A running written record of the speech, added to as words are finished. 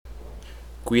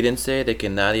Cuídense de que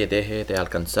nadie deje de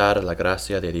alcanzar la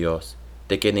gracia de Dios,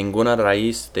 de que ninguna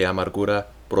raíz de amargura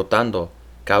brotando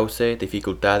cause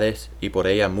dificultades y por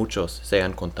ella muchos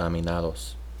sean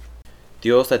contaminados.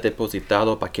 Dios ha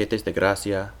depositado paquetes de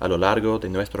gracia a lo largo de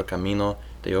nuestro camino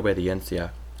de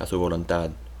obediencia a su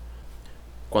voluntad.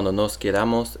 Cuando nos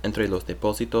quedamos entre los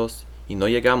depósitos y no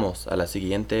llegamos a la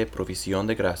siguiente provisión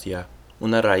de gracia,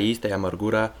 una raíz de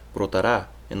amargura brotará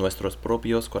en nuestros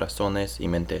propios corazones y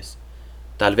mentes.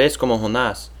 Tal vez como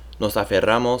Jonás, nos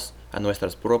aferramos a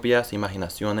nuestras propias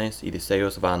imaginaciones y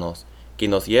deseos vanos, que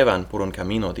nos llevan por un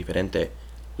camino diferente,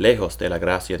 lejos de la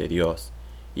gracia de Dios,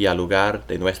 y al lugar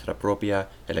de nuestra propia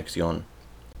elección.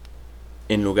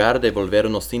 En lugar de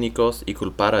volvernos cínicos y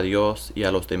culpar a Dios y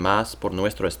a los demás por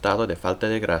nuestro estado de falta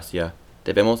de gracia,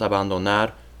 debemos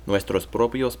abandonar nuestros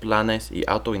propios planes y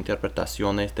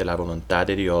autointerpretaciones de la voluntad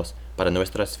de Dios para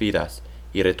nuestras vidas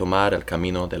y retomar el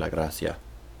camino de la gracia.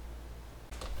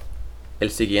 El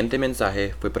siguiente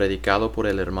mensaje fue predicado por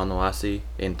el hermano Asi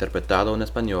e interpretado en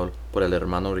español por el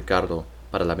hermano Ricardo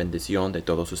para la bendición de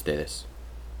todos ustedes.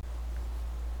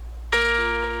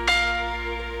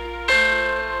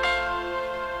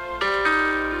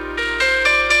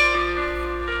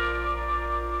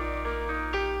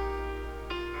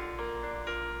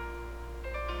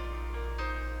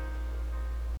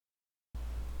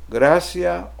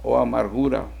 Gracia o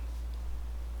amargura.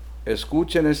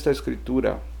 Escuchen esta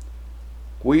escritura.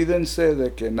 Cuídense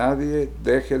de que nadie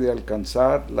deje de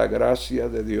alcanzar la gracia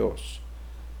de Dios,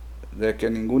 de que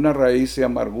ninguna raíz de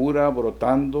amargura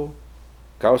brotando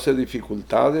cause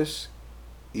dificultades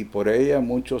y por ella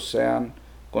muchos sean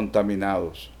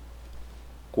contaminados.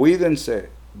 Cuídense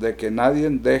de que nadie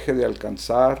deje de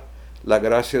alcanzar la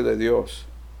gracia de Dios.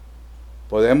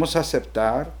 Podemos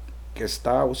aceptar que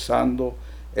está usando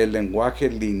el lenguaje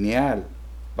lineal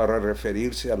para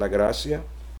referirse a la gracia.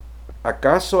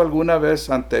 ¿Acaso alguna vez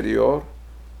anterior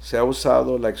se ha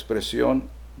usado la expresión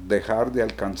dejar de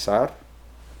alcanzar?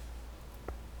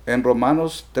 En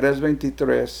Romanos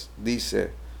 3:23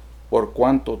 dice, por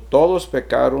cuanto todos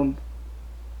pecaron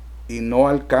y no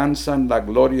alcanzan la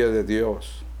gloria de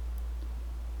Dios.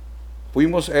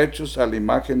 Fuimos hechos a la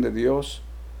imagen de Dios,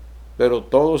 pero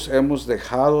todos hemos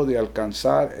dejado de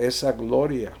alcanzar esa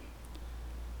gloria.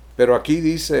 Pero aquí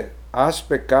dice, has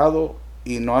pecado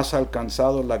y no has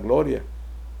alcanzado la gloria,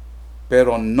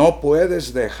 pero no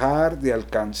puedes dejar de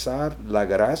alcanzar la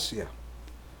gracia.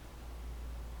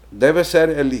 Debes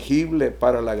ser elegible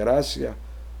para la gracia,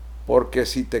 porque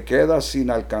si te quedas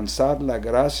sin alcanzar la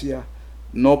gracia,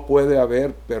 no puede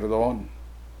haber perdón,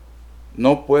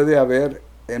 no puede haber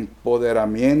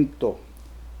empoderamiento.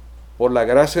 Por la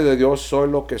gracia de Dios soy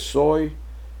lo que soy,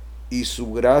 y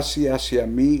su gracia hacia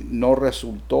mí no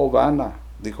resultó vana,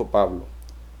 dijo Pablo.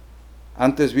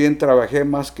 Antes bien trabajé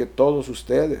más que todos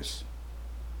ustedes.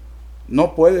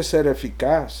 No puede ser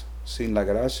eficaz sin la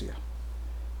gracia.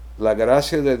 La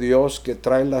gracia de Dios que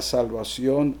trae la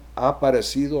salvación ha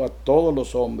aparecido a todos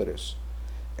los hombres,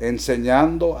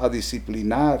 enseñando a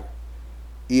disciplinar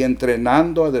y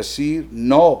entrenando a decir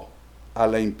no a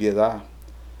la impiedad.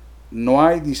 No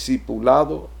hay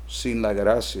discipulado sin la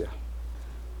gracia.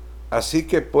 Así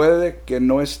que puede que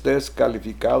no estés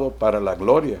calificado para la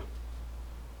gloria,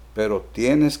 pero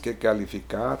tienes que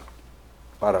calificar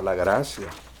para la gracia.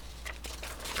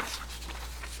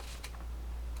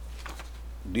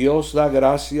 Dios da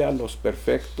gracia a los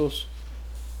perfectos,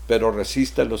 pero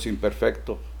resiste a los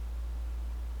imperfectos.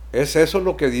 ¿Es eso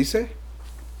lo que dice?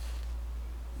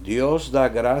 Dios da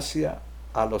gracia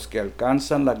a los que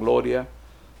alcanzan la gloria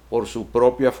por su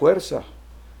propia fuerza,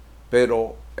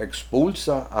 pero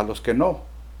expulsa a los que no.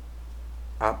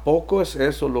 ¿A poco es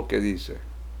eso lo que dice?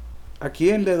 ¿A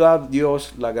quién le da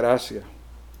Dios la gracia?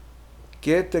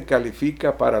 ¿Qué te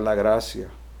califica para la gracia?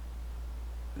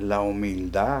 La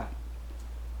humildad,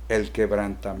 el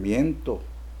quebrantamiento,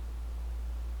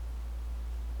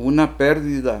 una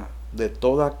pérdida de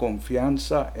toda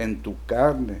confianza en tu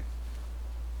carne,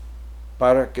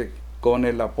 para que con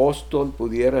el apóstol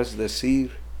pudieras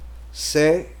decir,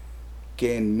 sé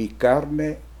que en mi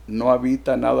carne no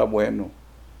habita nada bueno.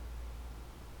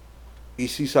 Y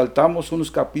si saltamos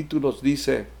unos capítulos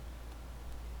dice,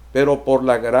 pero por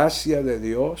la gracia de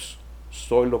Dios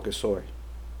soy lo que soy.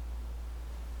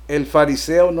 El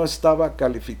fariseo no estaba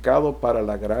calificado para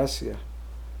la gracia,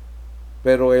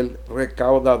 pero el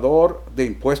recaudador de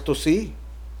impuestos sí.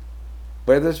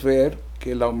 Puedes ver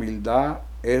que la humildad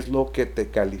es lo que te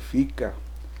califica.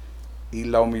 Y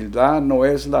la humildad no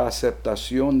es la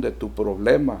aceptación de tu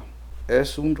problema,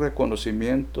 es un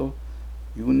reconocimiento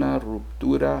y una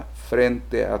ruptura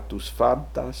frente a tus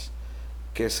faltas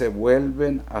que se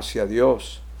vuelven hacia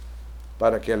Dios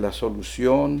para que la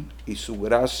solución y su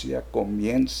gracia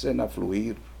comiencen a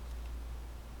fluir.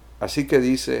 Así que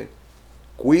dice,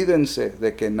 cuídense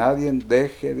de que nadie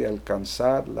deje de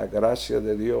alcanzar la gracia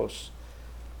de Dios,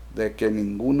 de que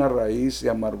ninguna raíz de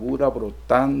amargura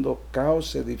brotando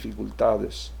cause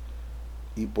dificultades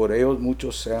y por ellos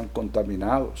muchos sean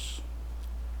contaminados.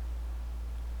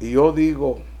 Y yo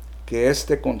digo que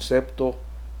este concepto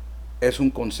es un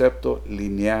concepto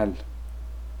lineal.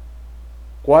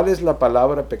 ¿Cuál es la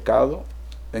palabra pecado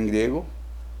en griego?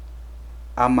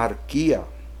 Amargía.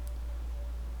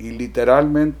 Y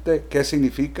literalmente, ¿qué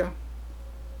significa?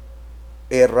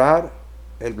 Errar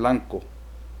el blanco,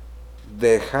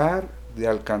 dejar de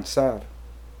alcanzar.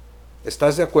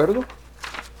 ¿Estás de acuerdo?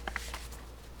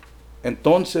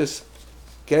 Entonces,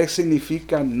 ¿qué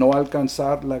significa no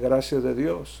alcanzar la gracia de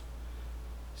Dios?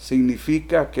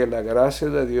 Significa que la gracia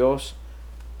de Dios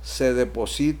se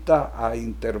deposita a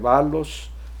intervalos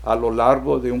a lo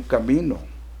largo de un camino.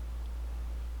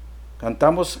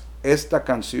 Cantamos esta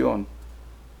canción,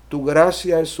 tu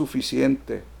gracia es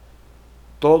suficiente,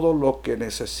 todo lo que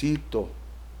necesito.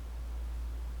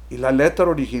 Y la letra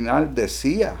original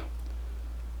decía,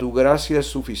 tu gracia es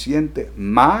suficiente,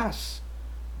 más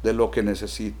de lo que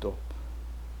necesito.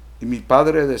 Y mi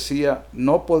padre decía,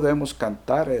 no podemos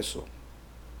cantar eso.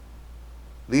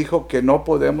 Dijo que no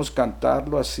podemos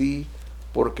cantarlo así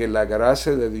porque la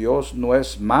gracia de Dios no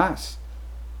es más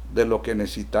de lo que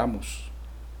necesitamos.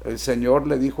 El Señor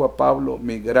le dijo a Pablo,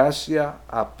 mi gracia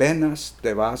apenas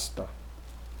te basta.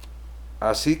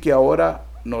 Así que ahora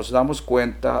nos damos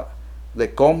cuenta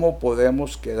de cómo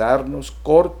podemos quedarnos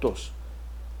cortos,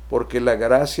 porque la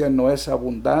gracia no es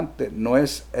abundante, no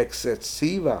es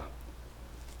excesiva,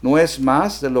 no es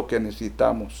más de lo que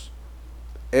necesitamos.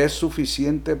 Es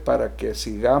suficiente para que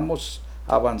sigamos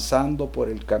avanzando por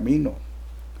el camino.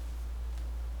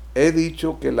 He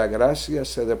dicho que la gracia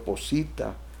se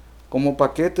deposita como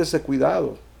paquetes de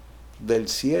cuidado del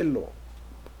cielo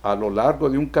a lo largo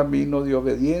de un camino de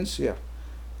obediencia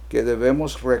que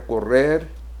debemos recorrer,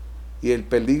 y el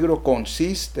peligro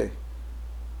consiste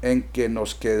en que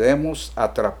nos quedemos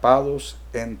atrapados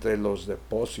entre los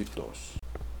depósitos.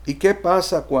 ¿Y qué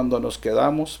pasa cuando nos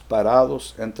quedamos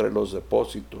parados entre los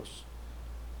depósitos?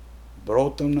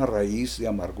 Brota una raíz de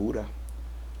amargura.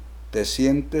 Te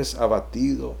sientes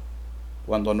abatido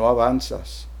cuando no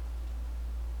avanzas.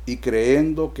 Y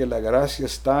creyendo que la gracia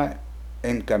está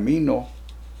en camino,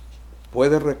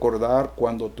 puedes recordar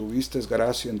cuando tuviste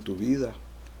gracia en tu vida.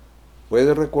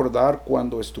 Puedes recordar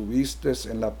cuando estuviste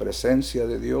en la presencia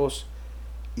de Dios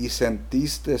y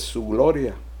sentiste su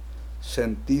gloria.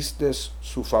 Sentiste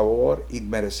su favor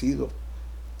inmerecido,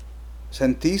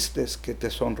 sentiste que te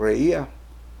sonreía,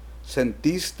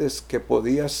 sentiste que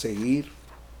podías seguir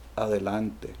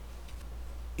adelante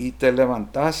y te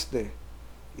levantaste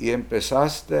y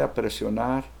empezaste a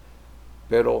presionar,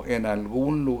 pero en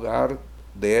algún lugar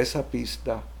de esa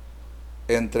pista,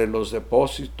 entre los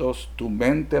depósitos, tu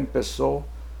mente empezó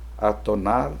a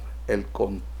tomar el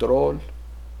control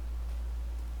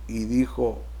y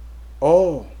dijo,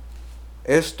 oh,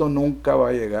 esto nunca va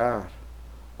a llegar,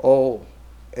 oh,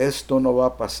 esto no va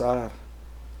a pasar,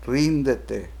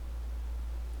 ríndete.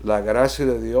 La gracia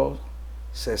de Dios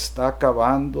se está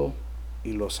acabando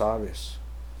y lo sabes.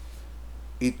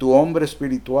 Y tu hombre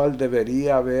espiritual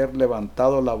debería haber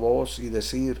levantado la voz y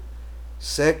decir,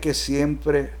 sé que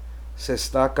siempre se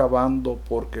está acabando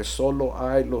porque solo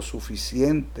hay lo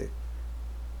suficiente.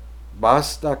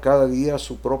 Basta cada día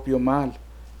su propio mal,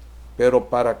 pero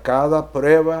para cada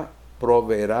prueba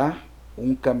proveerá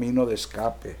un camino de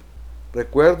escape.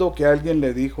 Recuerdo que alguien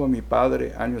le dijo a mi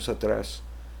padre años atrás,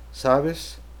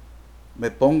 ¿sabes?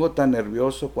 Me pongo tan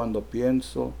nervioso cuando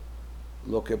pienso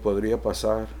lo que podría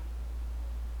pasar,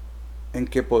 en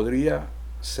que podría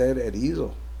ser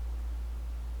herido.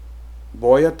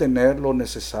 ¿Voy a tener lo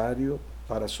necesario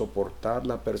para soportar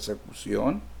la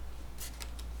persecución?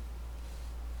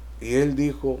 Y él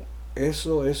dijo,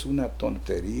 eso es una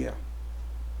tontería.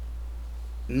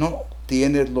 No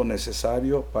tienes lo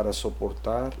necesario para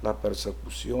soportar la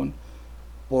persecución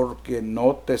porque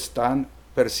no te están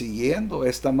persiguiendo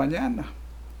esta mañana.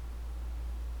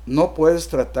 No puedes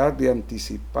tratar de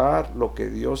anticipar lo que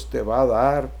Dios te va a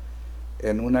dar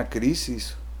en una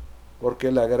crisis,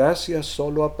 porque la gracia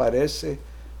solo aparece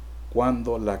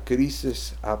cuando la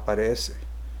crisis aparece.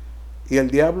 Y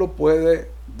el diablo puede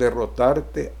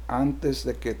derrotarte antes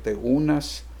de que te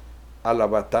unas a la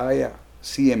batalla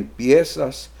si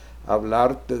empiezas a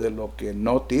hablarte de lo que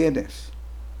no tienes,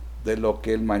 de lo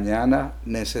que el mañana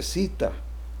necesita.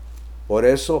 Por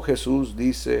eso Jesús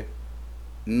dice,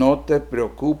 no te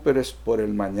preocupes por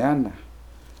el mañana,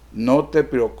 No te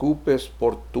preocupes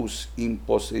por tus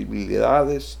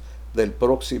imposibilidades del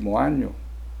próximo año.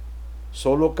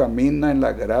 Solo camina en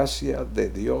la gracia de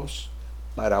Dios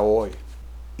para hoy.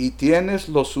 Y tienes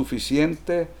lo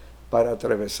suficiente para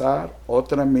atravesar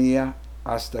otra milla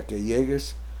hasta que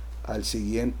llegues al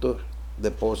siguiente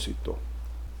depósito.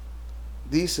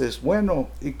 Dices, bueno,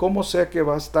 ¿y cómo sé que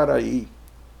va a estar ahí?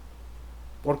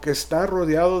 Porque está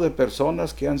rodeado de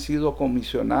personas que han sido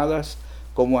comisionadas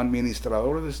como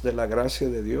administradores de la gracia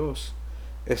de Dios.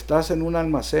 Estás en un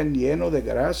almacén lleno de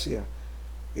gracia.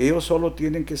 Ellos solo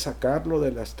tienen que sacarlo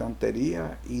de la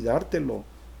estantería y dártelo.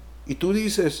 Y tú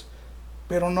dices,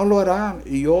 pero no lo harán.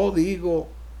 Y yo digo,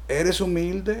 ¿eres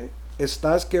humilde?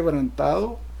 ¿Estás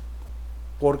quebrantado?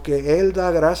 Porque Él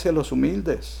da gracia a los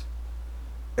humildes.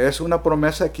 ¿Es una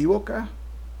promesa equívoca?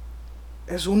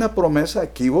 ¿Es una promesa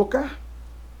equívoca?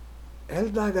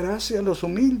 Él da gracia a los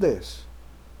humildes.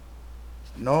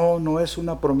 No, no es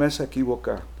una promesa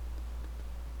equívoca.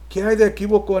 ¿Qué hay de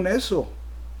equívoco en eso?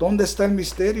 ¿Dónde está el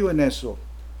misterio en eso?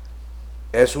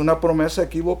 ¿Es una promesa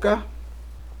equívoca?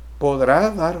 ¿Podrá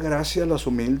dar gracia a los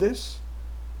humildes?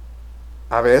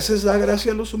 ¿A veces da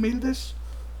gracia a los humildes?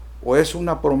 ¿O es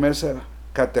una promesa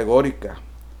categórica?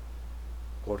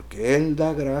 Porque Él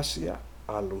da gracia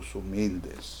a los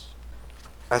humildes.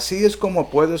 Así es como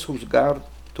puedes juzgar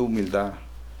tu humildad.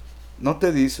 No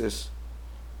te dices,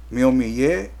 me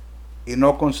humillé y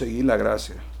no conseguí la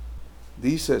gracia.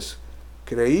 Dices,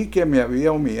 creí que me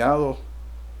había humillado,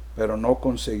 pero no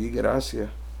conseguí gracia.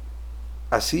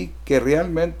 Así que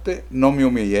realmente no me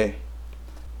humillé.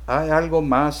 Hay algo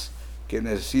más que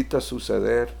necesita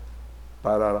suceder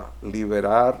para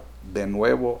liberar de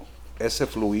nuevo ese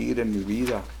fluir en mi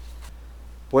vida.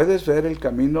 ¿Puedes ver el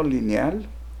camino lineal?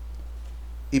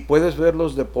 ¿Y puedes ver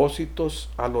los depósitos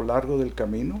a lo largo del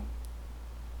camino?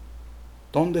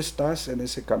 ¿Dónde estás en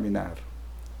ese caminar?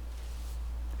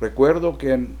 Recuerdo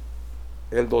que en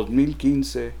el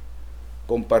 2015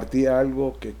 compartí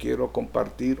algo que quiero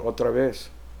compartir otra vez.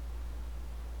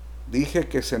 Dije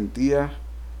que sentía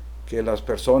que las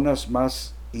personas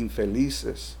más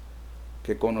infelices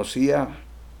que conocía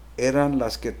eran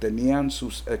las que tenían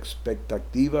sus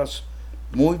expectativas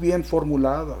muy bien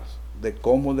formuladas de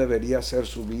cómo debería ser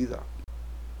su vida.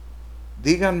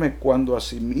 Díganme cuando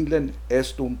asimilen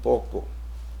esto un poco.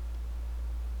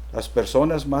 Las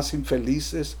personas más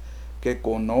infelices que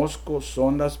conozco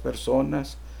son las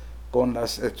personas con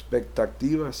las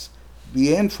expectativas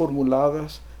bien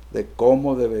formuladas de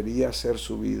cómo debería ser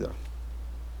su vida.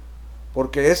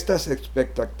 Porque estas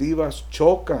expectativas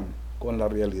chocan con la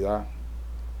realidad.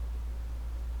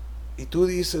 Y tú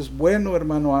dices, bueno,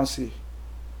 hermano Asi,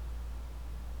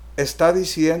 ¿está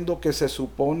diciendo que se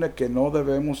supone que no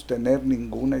debemos tener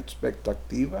ninguna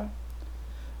expectativa?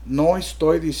 No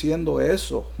estoy diciendo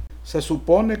eso. Se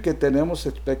supone que tenemos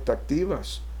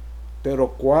expectativas,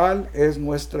 pero ¿cuál es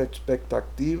nuestra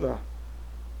expectativa?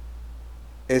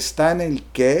 ¿Está en el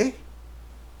qué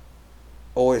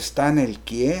o está en el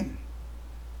quién?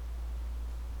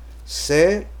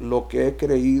 Sé lo que he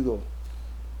creído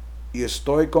y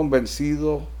estoy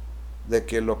convencido de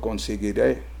que lo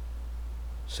conseguiré,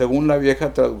 según la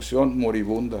vieja traducción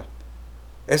moribunda.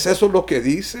 ¿Es eso lo que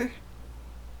dice?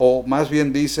 O más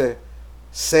bien dice,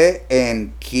 sé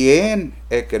en quién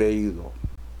he creído.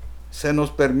 Se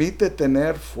nos permite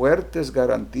tener fuertes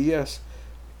garantías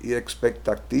y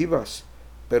expectativas,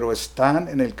 pero están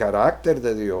en el carácter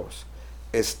de Dios,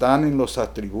 están en los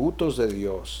atributos de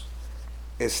Dios,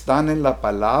 están en la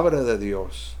palabra de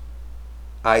Dios,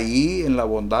 ahí en la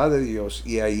bondad de Dios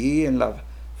y ahí en la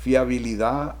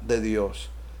fiabilidad de Dios,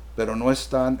 pero no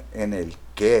están en el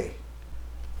qué.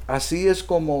 Así es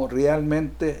como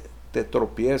realmente te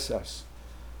tropiezas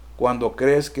cuando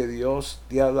crees que Dios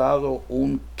te ha dado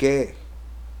un qué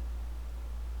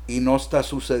y no está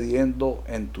sucediendo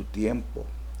en tu tiempo.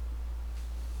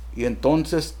 Y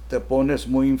entonces te pones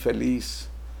muy infeliz,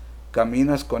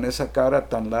 caminas con esa cara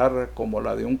tan larga como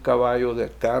la de un caballo de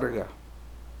carga,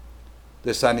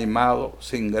 desanimado,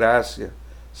 sin gracia,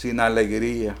 sin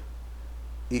alegría.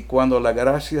 Y cuando la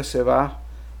gracia se va,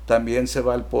 también se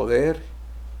va el poder.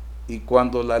 Y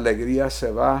cuando la alegría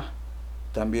se va,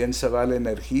 también se va la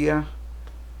energía.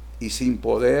 Y sin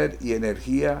poder y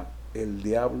energía, el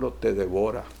diablo te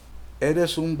devora.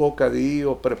 Eres un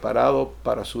bocadillo preparado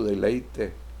para su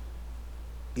deleite.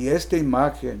 Y esta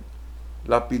imagen,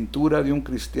 la pintura de un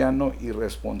cristiano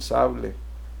irresponsable,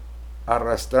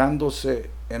 arrastrándose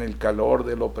en el calor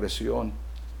de la opresión.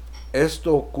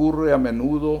 Esto ocurre a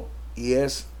menudo y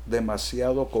es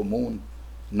demasiado común,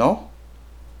 ¿no?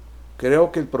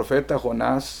 Creo que el profeta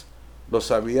Jonás lo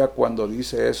sabía cuando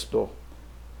dice esto.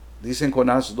 Dice en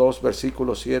Jonás 2,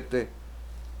 versículo 7,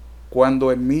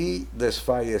 cuando en mí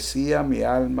desfallecía mi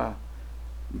alma,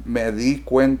 me di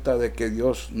cuenta de que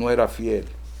Dios no era fiel.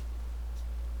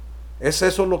 ¿Es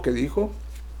eso lo que dijo?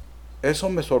 Eso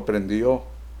me sorprendió.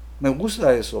 Me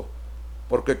gusta eso,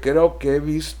 porque creo que he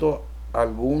visto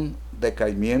algún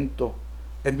decaimiento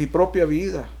en mi propia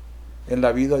vida, en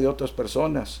la vida de otras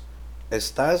personas.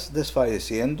 ¿Estás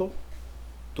desfalleciendo?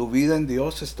 ¿Tu vida en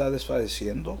Dios está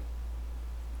desfalleciendo?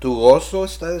 ¿Tu gozo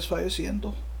está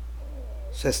desfalleciendo?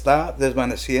 ¿Se está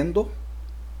desvaneciendo?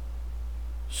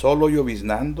 ¿Solo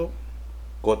lloviznando,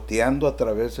 goteando a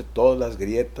través de todas las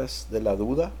grietas de la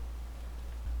duda?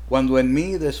 Cuando en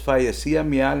mí desfallecía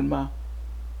mi alma,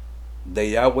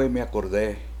 de Yahweh me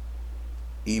acordé,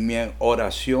 y mi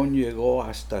oración llegó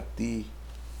hasta ti,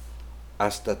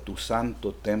 hasta tu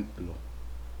santo templo.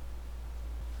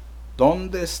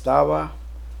 ¿Dónde estaba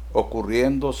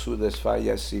ocurriendo su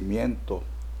desfallecimiento?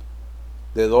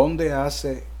 ¿De dónde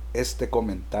hace este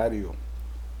comentario?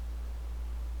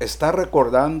 Está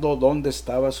recordando dónde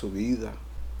estaba su vida.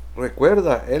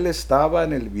 Recuerda, él estaba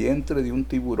en el vientre de un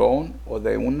tiburón o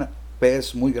de un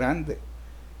pez muy grande.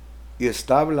 Y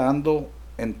está hablando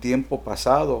en tiempo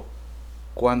pasado,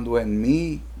 cuando en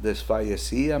mí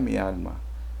desfallecía mi alma.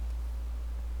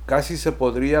 Casi se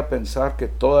podría pensar que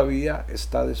todavía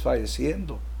está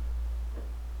desfalleciendo.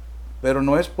 Pero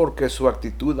no es porque su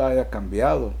actitud haya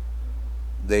cambiado.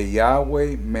 De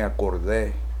Yahweh me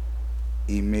acordé,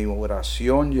 y mi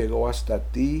oración llegó hasta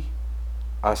ti,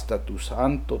 hasta tu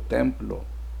santo templo.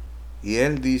 Y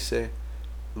él dice,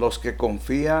 los que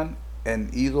confían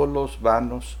en ídolos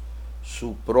vanos,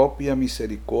 su propia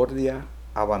misericordia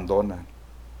abandonan.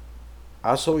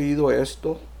 ¿Has oído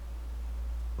esto?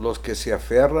 Los que se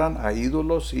aferran a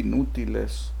ídolos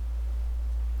inútiles.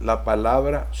 La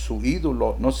palabra su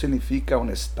ídolo no significa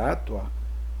una estatua,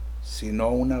 sino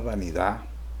una vanidad.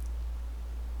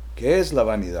 ¿Qué es la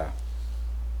vanidad?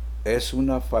 Es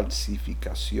una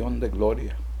falsificación de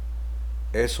gloria.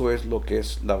 Eso es lo que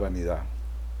es la vanidad.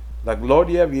 La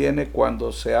gloria viene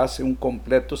cuando se hace un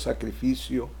completo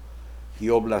sacrificio y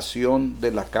oblación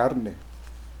de la carne.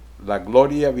 La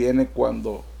gloria viene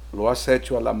cuando lo has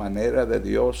hecho a la manera de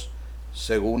Dios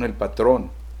según el patrón.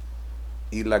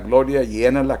 Y la gloria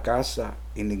llena la casa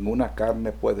y ninguna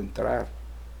carne puede entrar.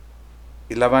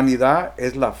 Y la vanidad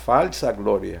es la falsa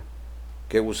gloria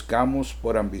que buscamos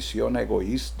por ambición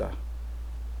egoísta.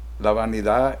 La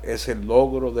vanidad es el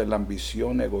logro de la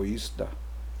ambición egoísta.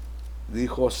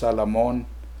 Dijo Salomón,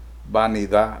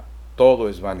 vanidad, todo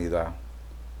es vanidad.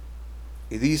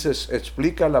 Y dices,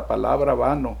 explica la palabra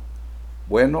vano.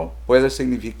 Bueno, puede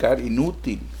significar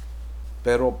inútil,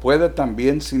 pero puede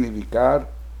también significar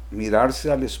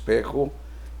mirarse al espejo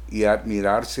y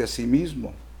admirarse a sí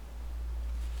mismo,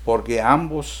 porque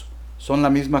ambos son la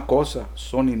misma cosa,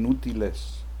 son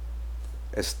inútiles.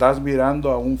 Estás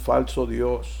mirando a un falso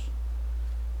Dios,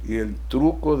 y el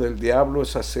truco del diablo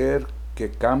es hacer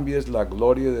que cambies la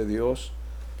gloria de Dios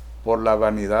por la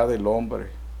vanidad del hombre,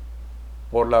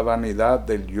 por la vanidad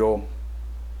del yo,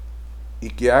 y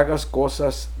que hagas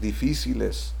cosas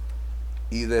difíciles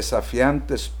y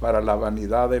desafiantes para la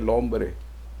vanidad del hombre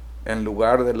en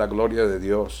lugar de la gloria de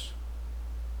Dios.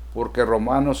 Porque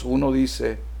Romanos 1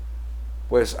 dice,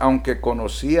 pues aunque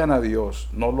conocían a Dios,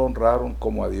 no lo honraron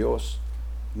como a Dios,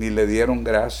 ni le dieron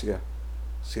gracia,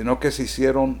 sino que se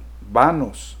hicieron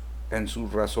vanos en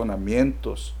sus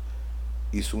razonamientos,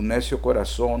 y su necio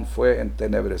corazón fue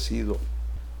entenebrecido.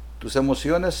 Tus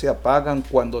emociones se apagan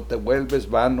cuando te vuelves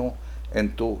vano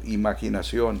en tu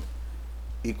imaginación,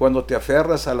 y cuando te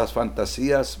aferras a las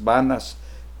fantasías vanas,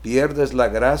 pierdes la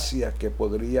gracia que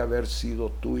podría haber sido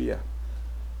tuya.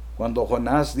 Cuando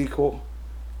Jonás dijo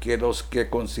que los que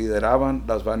consideraban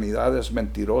las vanidades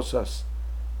mentirosas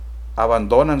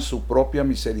abandonan su propia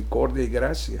misericordia y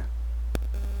gracia,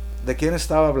 ¿de quién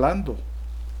estaba hablando?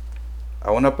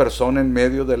 ¿A una persona en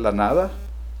medio de la nada?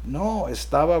 No,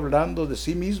 estaba hablando de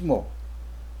sí mismo.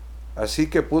 Así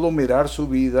que pudo mirar su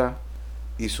vida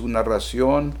y su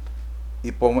narración,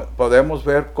 y podemos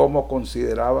ver cómo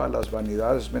consideraba las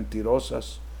vanidades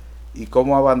mentirosas y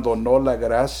cómo abandonó la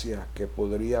gracia que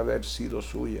podría haber sido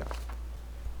suya.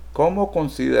 ¿Cómo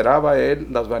consideraba él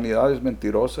las vanidades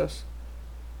mentirosas?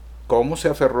 ¿Cómo se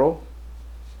aferró?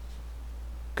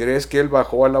 ¿Crees que él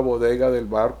bajó a la bodega del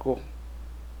barco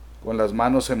con las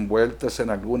manos envueltas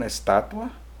en alguna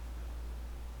estatua?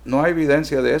 No hay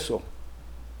evidencia de eso.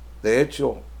 De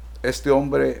hecho, este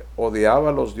hombre odiaba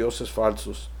a los dioses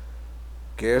falsos,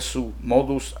 que es su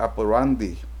modus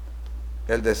operandi,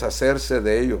 el deshacerse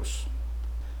de ellos.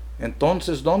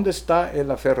 Entonces, ¿dónde está el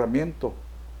aferramiento?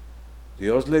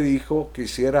 Dios le dijo que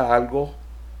hiciera algo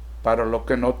para lo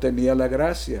que no tenía la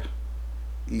gracia,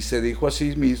 y se dijo a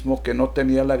sí mismo que no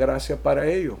tenía la gracia para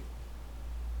ello.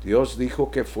 Dios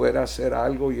dijo que fuera a hacer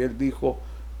algo y él dijo,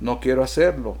 no quiero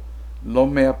hacerlo, no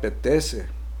me apetece.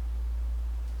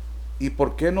 ¿Y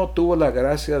por qué no tuvo la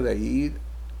gracia de ir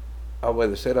a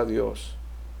obedecer a Dios?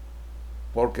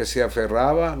 Porque se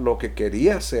aferraba a lo que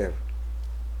quería hacer,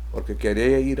 porque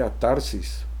quería ir a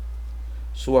Tarsis.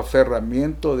 Su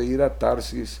aferramiento de ir a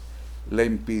Tarsis le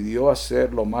impidió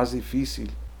hacer lo más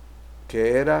difícil,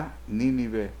 que era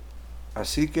Nínive.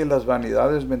 Así que las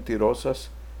vanidades mentirosas,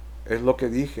 es lo que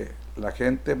dije, la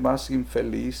gente más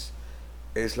infeliz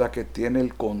es la que tiene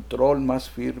el control más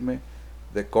firme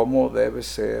de cómo debe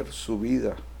ser su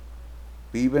vida.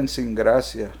 Viven sin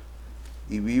gracia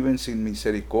y viven sin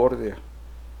misericordia,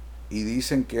 y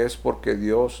dicen que es porque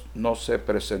Dios no se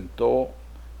presentó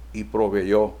y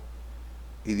proveyó.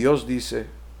 Y Dios dice,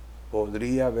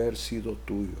 podría haber sido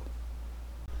tuyo.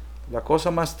 La cosa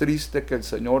más triste que el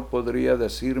Señor podría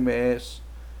decirme es,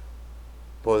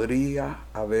 podría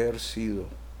haber sido,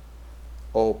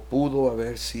 o pudo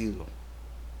haber sido.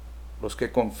 Los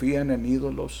que confían en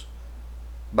ídolos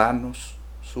vanos,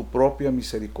 su propia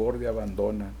misericordia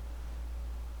abandonan.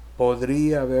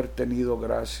 Podría haber tenido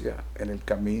gracia en el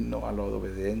camino a la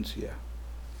obediencia,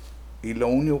 y lo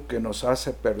único que nos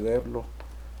hace perderlo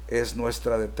es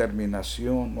nuestra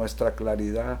determinación, nuestra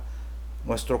claridad,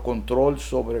 nuestro control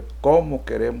sobre cómo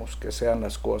queremos que sean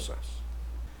las cosas.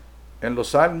 En los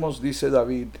Salmos dice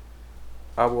David,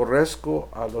 aborrezco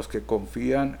a los que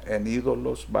confían en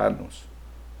ídolos vanos,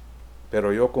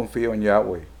 pero yo confío en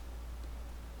Yahweh.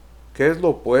 ¿Qué es lo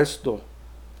opuesto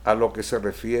a lo que se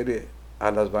refiere a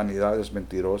las vanidades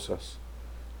mentirosas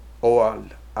o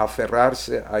al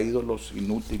aferrarse a ídolos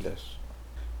inútiles?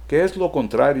 ¿Qué es lo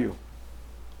contrario?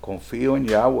 Confío en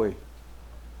Yahweh.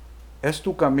 Es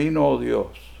tu camino, oh Dios.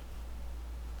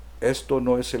 Esto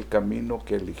no es el camino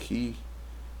que elegí.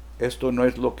 Esto no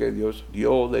es lo que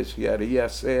yo desearía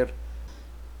hacer,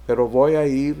 pero voy a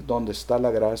ir donde está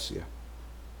la gracia.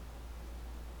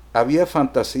 Había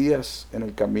fantasías en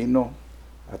el camino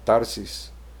a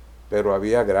Tarsis, pero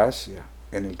había gracia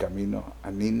en el camino a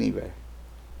Nínive.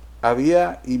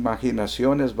 Había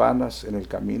imaginaciones vanas en el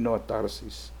camino a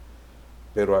Tarsis,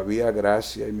 pero había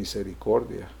gracia y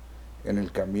misericordia en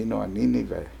el camino a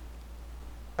Nínive.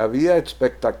 Había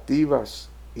expectativas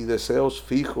y deseos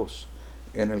fijos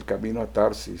en el camino a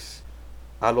Tarsis,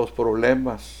 a los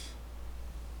problemas,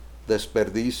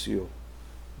 desperdicio,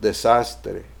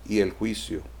 desastre y el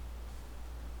juicio.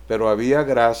 Pero había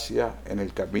gracia en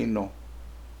el camino,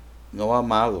 no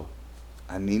amado,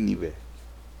 a Nínive.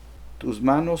 Tus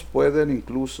manos pueden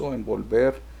incluso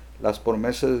envolver las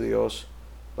promesas de Dios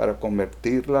para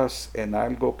convertirlas en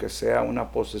algo que sea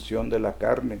una posesión de la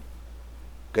carne.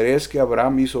 ¿Crees que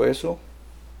Abraham hizo eso?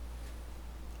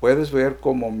 Puedes ver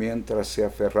cómo mientras se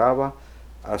aferraba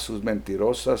a sus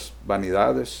mentirosas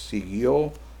vanidades,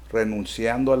 siguió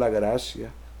renunciando a la gracia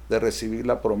de recibir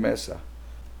la promesa.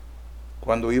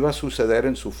 Cuando iba a suceder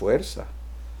en su fuerza,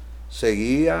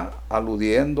 seguía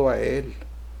aludiendo a él,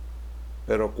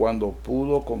 pero cuando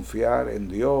pudo confiar en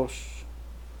Dios,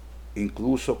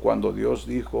 incluso cuando Dios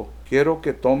dijo, quiero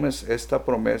que tomes esta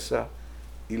promesa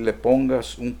y le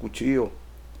pongas un cuchillo,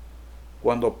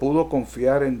 cuando pudo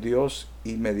confiar en Dios,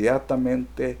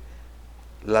 inmediatamente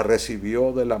la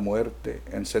recibió de la muerte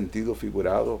en sentido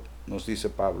figurado, nos dice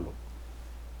Pablo.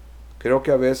 Creo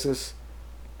que a veces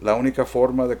la única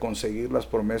forma de conseguir las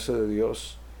promesas de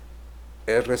Dios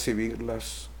es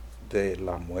recibirlas de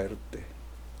la muerte,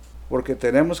 porque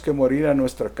tenemos que morir a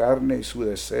nuestra carne y su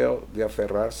deseo de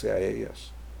aferrarse a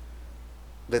ellas,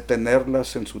 de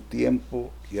tenerlas en su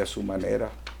tiempo y a su manera.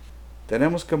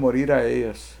 Tenemos que morir a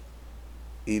ellas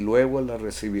y luego las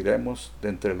recibiremos de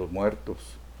entre los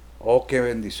muertos. ¡Oh, qué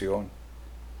bendición!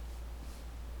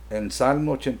 En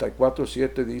Salmo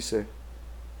 84:7 dice,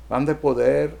 van de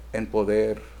poder en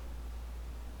poder,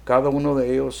 cada uno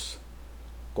de ellos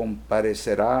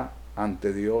comparecerá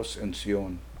ante Dios en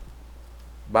Sión.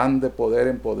 Van de poder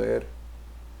en poder.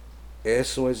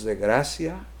 Eso es de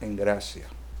gracia en gracia.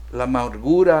 La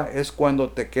amargura es cuando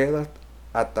te quedas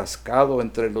atascado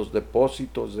entre los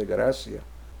depósitos de gracia.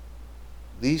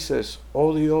 Dices,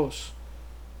 oh Dios,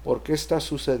 ¿por qué está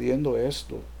sucediendo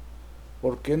esto?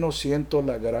 ¿Por qué no siento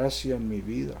la gracia en mi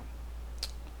vida?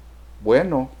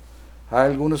 Bueno,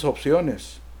 hay algunas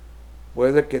opciones.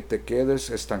 Puede que te quedes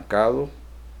estancado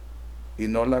y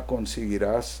no la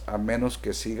conseguirás a menos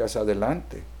que sigas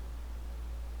adelante.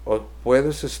 O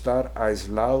puedes estar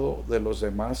aislado de los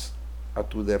demás a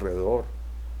tu derredor.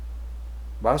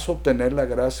 Vas a obtener la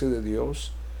gracia de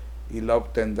Dios y la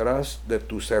obtendrás de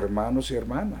tus hermanos y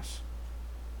hermanas.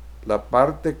 La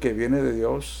parte que viene de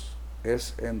Dios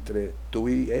es entre tú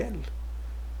y Él.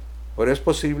 Pero es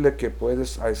posible que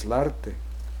puedes aislarte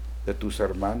de tus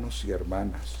hermanos y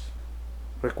hermanas.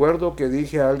 Recuerdo que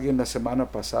dije a alguien la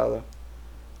semana pasada,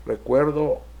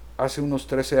 recuerdo hace unos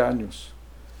 13 años,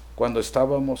 cuando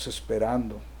estábamos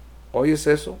esperando. ¿Oyes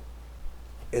eso?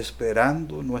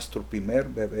 Esperando nuestro primer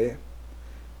bebé.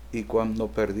 Y cuando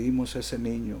perdimos ese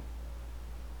niño,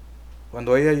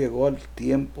 cuando ella llegó al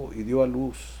tiempo y dio a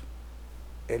luz,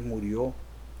 él murió.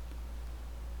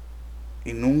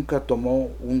 Y nunca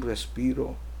tomó un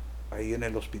respiro ahí en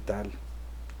el hospital.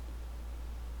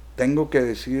 Tengo que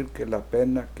decir que la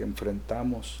pena que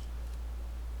enfrentamos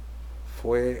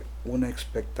fue una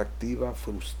expectativa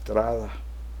frustrada.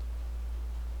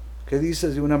 ¿Qué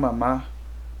dices de una mamá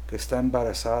que está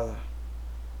embarazada?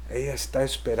 Ella está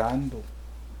esperando.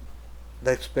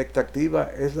 La expectativa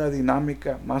es la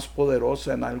dinámica más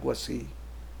poderosa en algo así.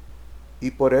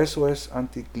 Y por eso es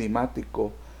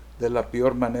anticlimático de la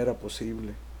peor manera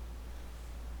posible.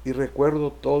 Y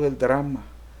recuerdo todo el drama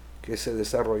que se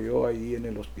desarrolló ahí en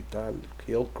el hospital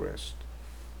Hillcrest.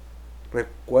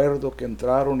 Recuerdo que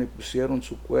entraron y pusieron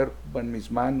su cuerpo en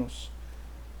mis manos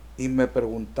y me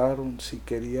preguntaron si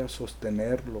quería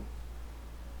sostenerlo.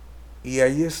 Y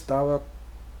ahí estaba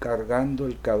cargando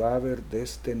el cadáver de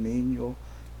este niño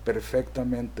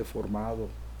perfectamente formado.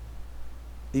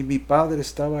 Y mi padre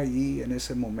estaba allí en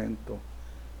ese momento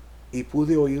y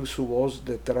pude oír su voz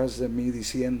detrás de mí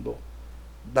diciendo: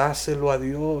 dáselo a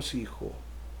Dios, hijo,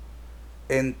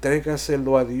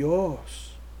 entrégaselo a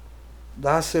Dios,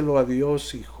 dáselo a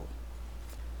Dios, hijo.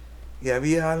 Y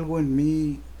había algo en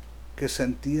mí que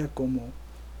sentía como,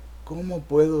 ¿cómo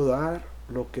puedo dar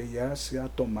lo que ya se ha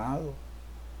tomado?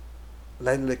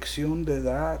 La elección de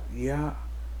dar ya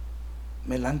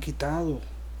me la han quitado.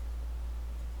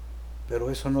 Pero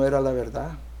eso no era la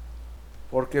verdad,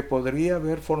 porque podría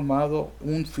haber formado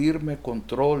un firme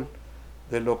control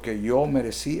de lo que yo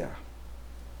merecía,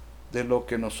 de lo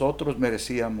que nosotros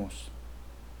merecíamos,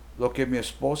 lo que mi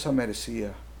esposa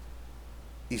merecía,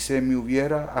 y se me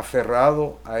hubiera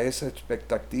aferrado a esa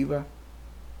expectativa,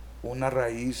 una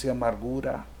raíz de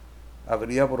amargura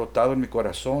habría brotado en mi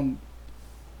corazón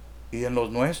y en los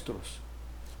nuestros.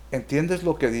 ¿Entiendes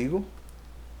lo que digo?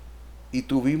 Y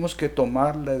tuvimos que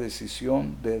tomar la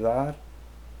decisión de dar,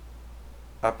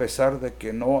 a pesar de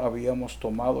que no habíamos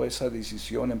tomado esa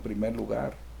decisión en primer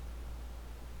lugar.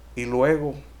 Y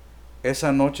luego,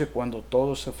 esa noche cuando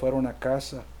todos se fueron a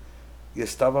casa y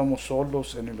estábamos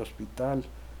solos en el hospital,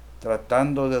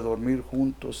 tratando de dormir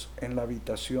juntos en la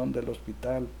habitación del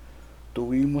hospital,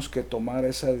 tuvimos que tomar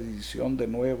esa decisión de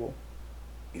nuevo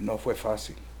y no fue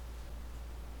fácil.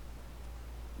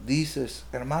 Dices,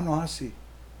 hermano Asi,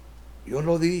 yo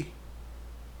lo di,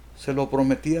 se lo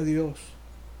prometí a Dios.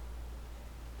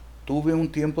 Tuve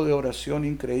un tiempo de oración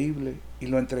increíble y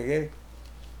lo entregué.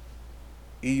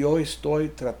 Y yo estoy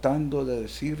tratando de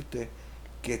decirte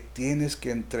que tienes que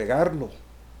entregarlo.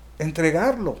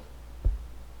 Entregarlo.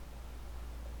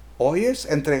 ¿Oyes?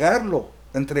 Entregarlo.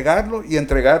 Entregarlo y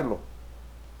entregarlo.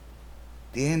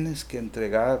 Tienes que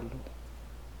entregarlo.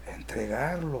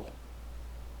 Entregarlo.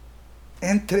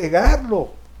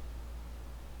 Entregarlo.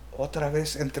 Otra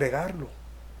vez entregarlo.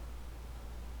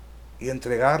 Y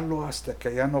entregarlo hasta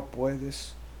que ya no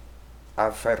puedes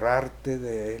aferrarte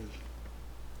de él.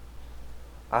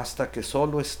 Hasta que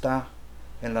solo está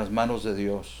en las manos de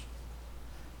Dios.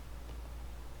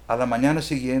 A la mañana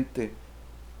siguiente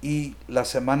y la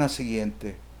semana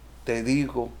siguiente te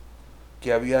digo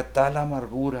que había tal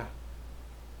amargura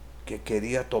que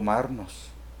quería tomarnos.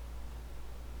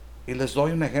 Y les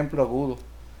doy un ejemplo agudo,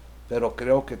 pero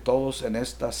creo que todos en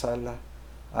esta sala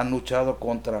han luchado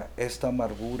contra esta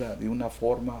amargura de una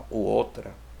forma u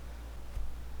otra.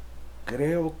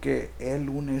 Creo que Él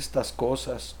une estas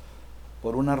cosas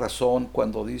por una razón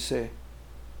cuando dice: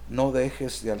 no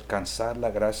dejes de alcanzar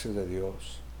la gracia de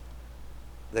Dios,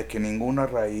 de que ninguna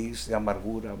raíz de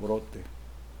amargura brote.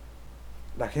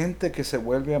 La gente que se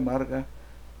vuelve amarga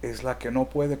es la que no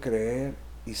puede creer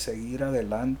y seguir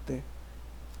adelante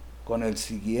con el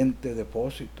siguiente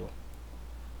depósito.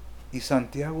 Y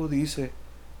Santiago dice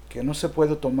que no se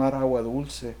puede tomar agua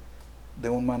dulce de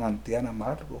un manantial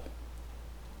amargo.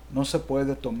 No se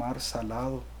puede tomar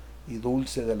salado y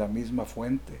dulce de la misma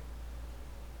fuente.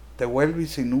 Te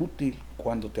vuelves inútil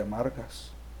cuando te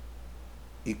amargas.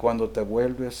 Y cuando te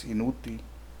vuelves inútil,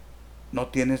 no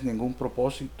tienes ningún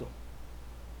propósito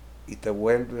y te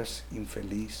vuelves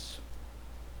infeliz.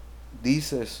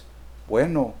 Dices,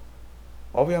 bueno,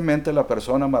 obviamente la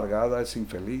persona amargada es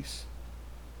infeliz.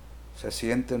 Se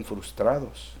sienten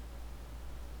frustrados.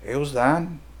 Ellos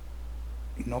dan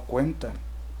y no cuentan.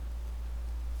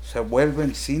 se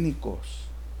vuelven cínicos.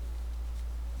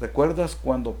 ¿Recuerdas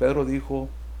cuando Pedro dijo,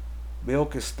 veo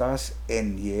que estás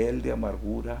en hiel de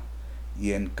amargura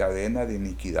y en cadena de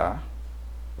iniquidad?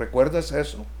 ¿Recuerdas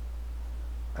eso?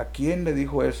 ¿A quién le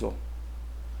dijo eso?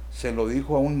 Se lo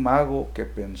dijo a un mago que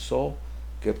pensó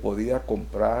que podía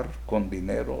comprar con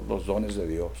dinero los dones de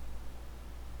Dios.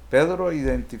 Pedro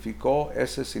identificó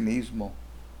ese cinismo,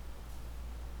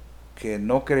 que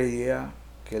no creía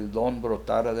que el don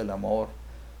brotara del amor,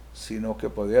 sino que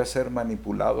podía ser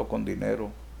manipulado con dinero.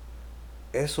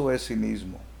 Eso es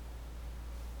cinismo.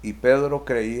 Y Pedro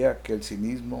creía que el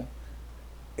cinismo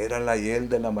era la hiel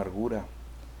de la amargura.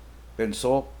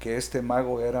 Pensó que este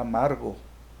mago era amargo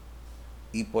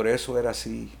y por eso era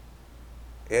así.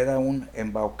 Era un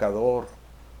embaucador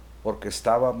porque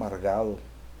estaba amargado.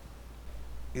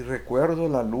 Y recuerdo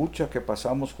la lucha que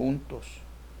pasamos juntos.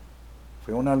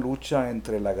 Fue una lucha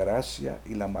entre la gracia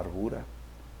y la amargura.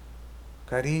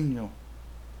 Cariño,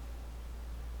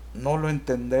 no lo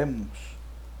entendemos,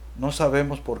 no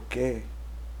sabemos por qué.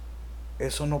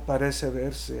 Eso no parece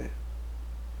verse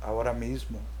ahora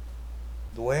mismo.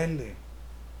 Duele,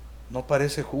 no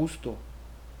parece justo,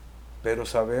 pero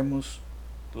sabemos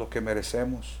lo que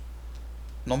merecemos.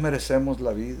 No merecemos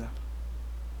la vida,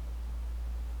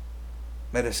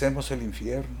 merecemos el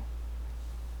infierno.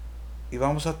 Y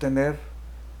vamos a tener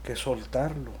que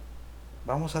soltarlo.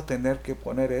 Vamos a tener que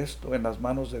poner esto en las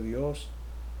manos de Dios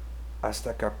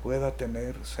hasta que pueda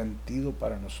tener sentido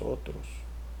para nosotros.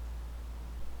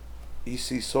 Y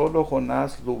si solo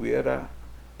Jonás lo hubiera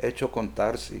hecho con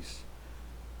Tarsis,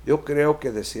 yo creo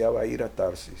que deseaba ir a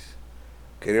Tarsis.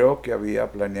 Creo que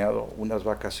había planeado unas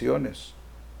vacaciones.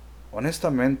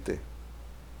 Honestamente,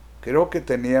 creo que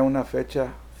tenía una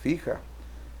fecha fija.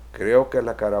 Creo que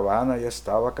la caravana ya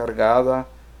estaba cargada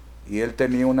y él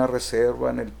tenía una reserva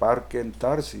en el parque en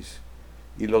Tarsis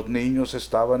y los niños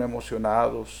estaban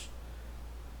emocionados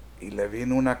y le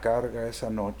vino una carga esa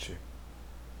noche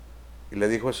y le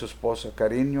dijo a su esposa,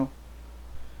 cariño,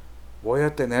 voy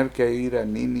a tener que ir a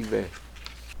Nínive.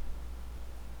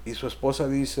 Y su esposa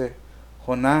dice,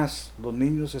 Jonás, los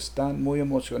niños están muy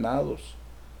emocionados,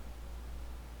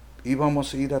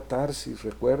 íbamos a ir a Tarsis,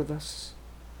 ¿recuerdas?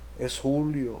 Es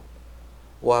julio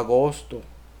o agosto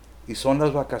y son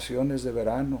las vacaciones de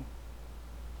verano.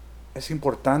 Es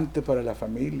importante para la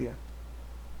familia.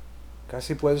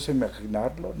 Casi puedes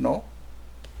imaginarlo, ¿no?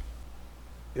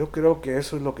 Yo creo que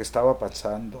eso es lo que estaba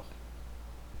pasando.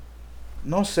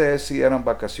 No sé si eran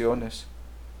vacaciones,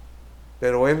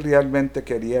 pero él realmente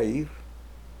quería ir.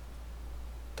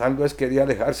 Tal vez quería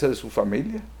alejarse de su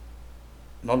familia,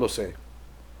 no lo sé.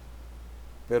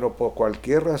 Pero por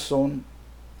cualquier razón,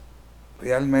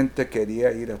 realmente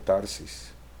quería ir a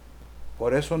Tarsis.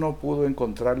 Por eso no pudo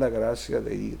encontrar la gracia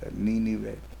de ir a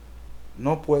Nínive.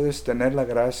 No puedes tener la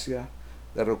gracia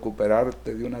de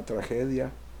recuperarte de una tragedia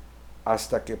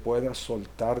hasta que puedas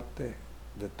soltarte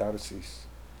de Tarsis.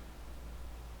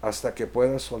 Hasta que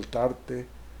puedas soltarte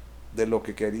de lo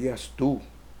que querías tú,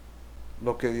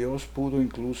 lo que Dios pudo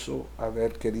incluso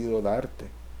haber querido darte.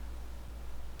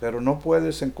 Pero no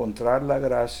puedes encontrar la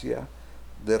gracia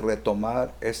de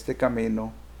retomar este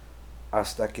camino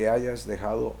hasta que hayas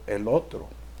dejado el otro.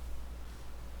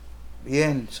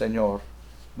 Bien, Señor,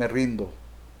 me rindo,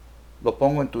 lo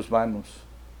pongo en tus manos.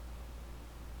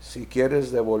 Si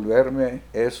quieres devolverme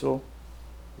eso,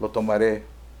 lo tomaré,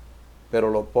 pero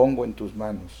lo pongo en tus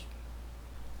manos.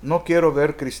 No quiero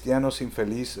ver cristianos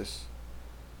infelices,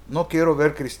 no quiero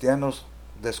ver cristianos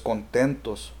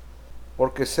descontentos,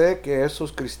 porque sé que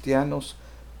esos cristianos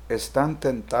están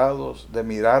tentados de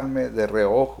mirarme de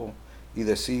reojo y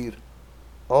decir,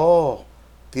 oh,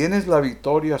 tienes la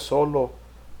victoria solo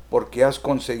porque has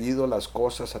conseguido las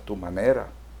cosas a tu manera.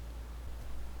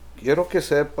 Quiero que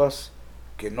sepas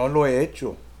que no lo he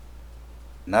hecho.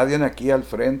 Nadie aquí al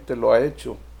frente lo ha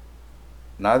hecho.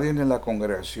 Nadie en la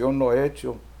congregación lo ha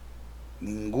hecho.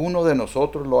 Ninguno de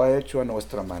nosotros lo ha hecho a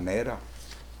nuestra manera.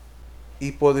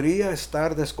 Y podría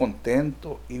estar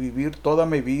descontento y vivir toda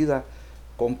mi vida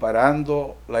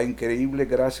comparando la increíble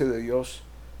gracia de Dios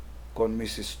con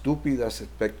mis estúpidas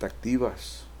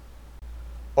expectativas.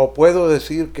 O puedo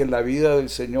decir que la vida del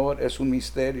Señor es un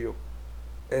misterio,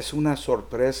 es una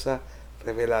sorpresa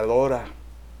reveladora,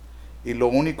 y lo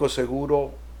único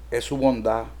seguro es su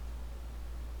bondad,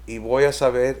 y voy a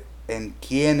saber en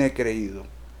quién he creído,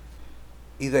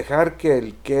 y dejar que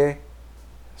el qué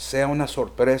sea una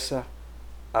sorpresa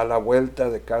a la vuelta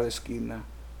de cada esquina,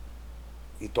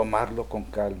 y tomarlo con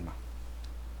calma.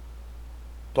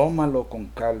 Tómalo con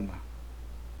calma,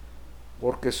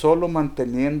 porque solo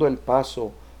manteniendo el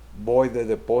paso voy de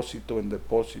depósito en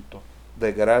depósito,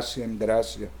 de gracia en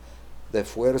gracia, de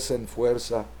fuerza en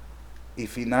fuerza, y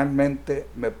finalmente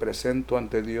me presento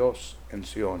ante Dios en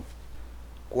Sión.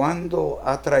 ¿Cuándo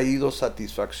ha traído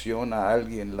satisfacción a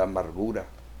alguien la amargura?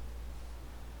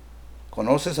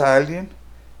 ¿Conoces a alguien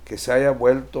que se haya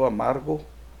vuelto amargo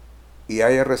y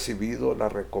haya recibido la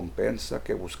recompensa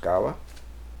que buscaba?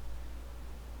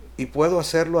 Y puedo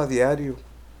hacerlo a diario,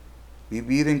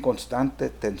 vivir en constante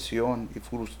tensión y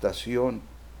frustración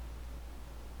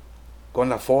con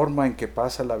la forma en que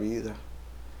pasa la vida.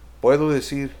 Puedo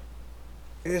decir,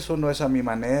 eso no es a mi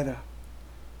manera.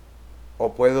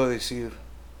 O puedo decir,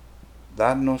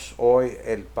 danos hoy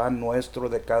el pan nuestro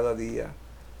de cada día.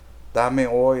 Dame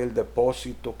hoy el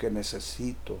depósito que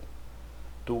necesito.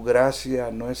 Tu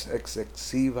gracia no es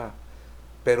excesiva,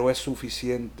 pero es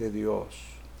suficiente, Dios.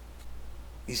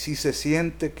 Y si se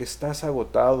siente que estás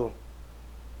agotado,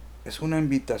 es una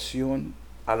invitación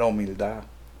a la humildad.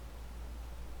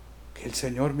 Que el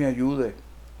Señor me ayude.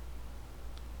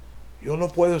 Yo lo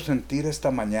puedo sentir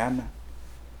esta mañana.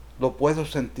 Lo puedo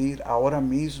sentir ahora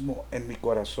mismo en mi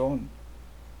corazón.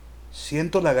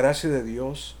 Siento la gracia de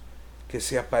Dios que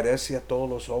se aparece a todos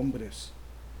los hombres.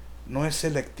 No es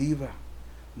selectiva,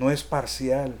 no es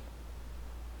parcial.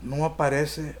 No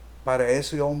aparece para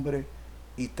ese hombre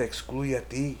y te excluye a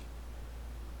ti.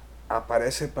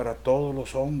 Aparece para todos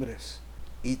los hombres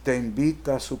y te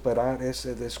invita a superar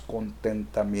ese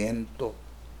descontentamiento,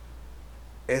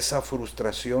 esa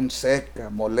frustración seca,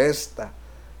 molesta,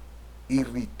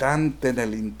 irritante en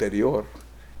el interior.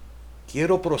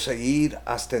 Quiero proseguir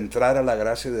hasta entrar a la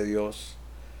gracia de Dios,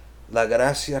 la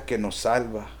gracia que nos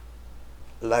salva,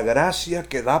 la gracia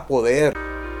que da poder.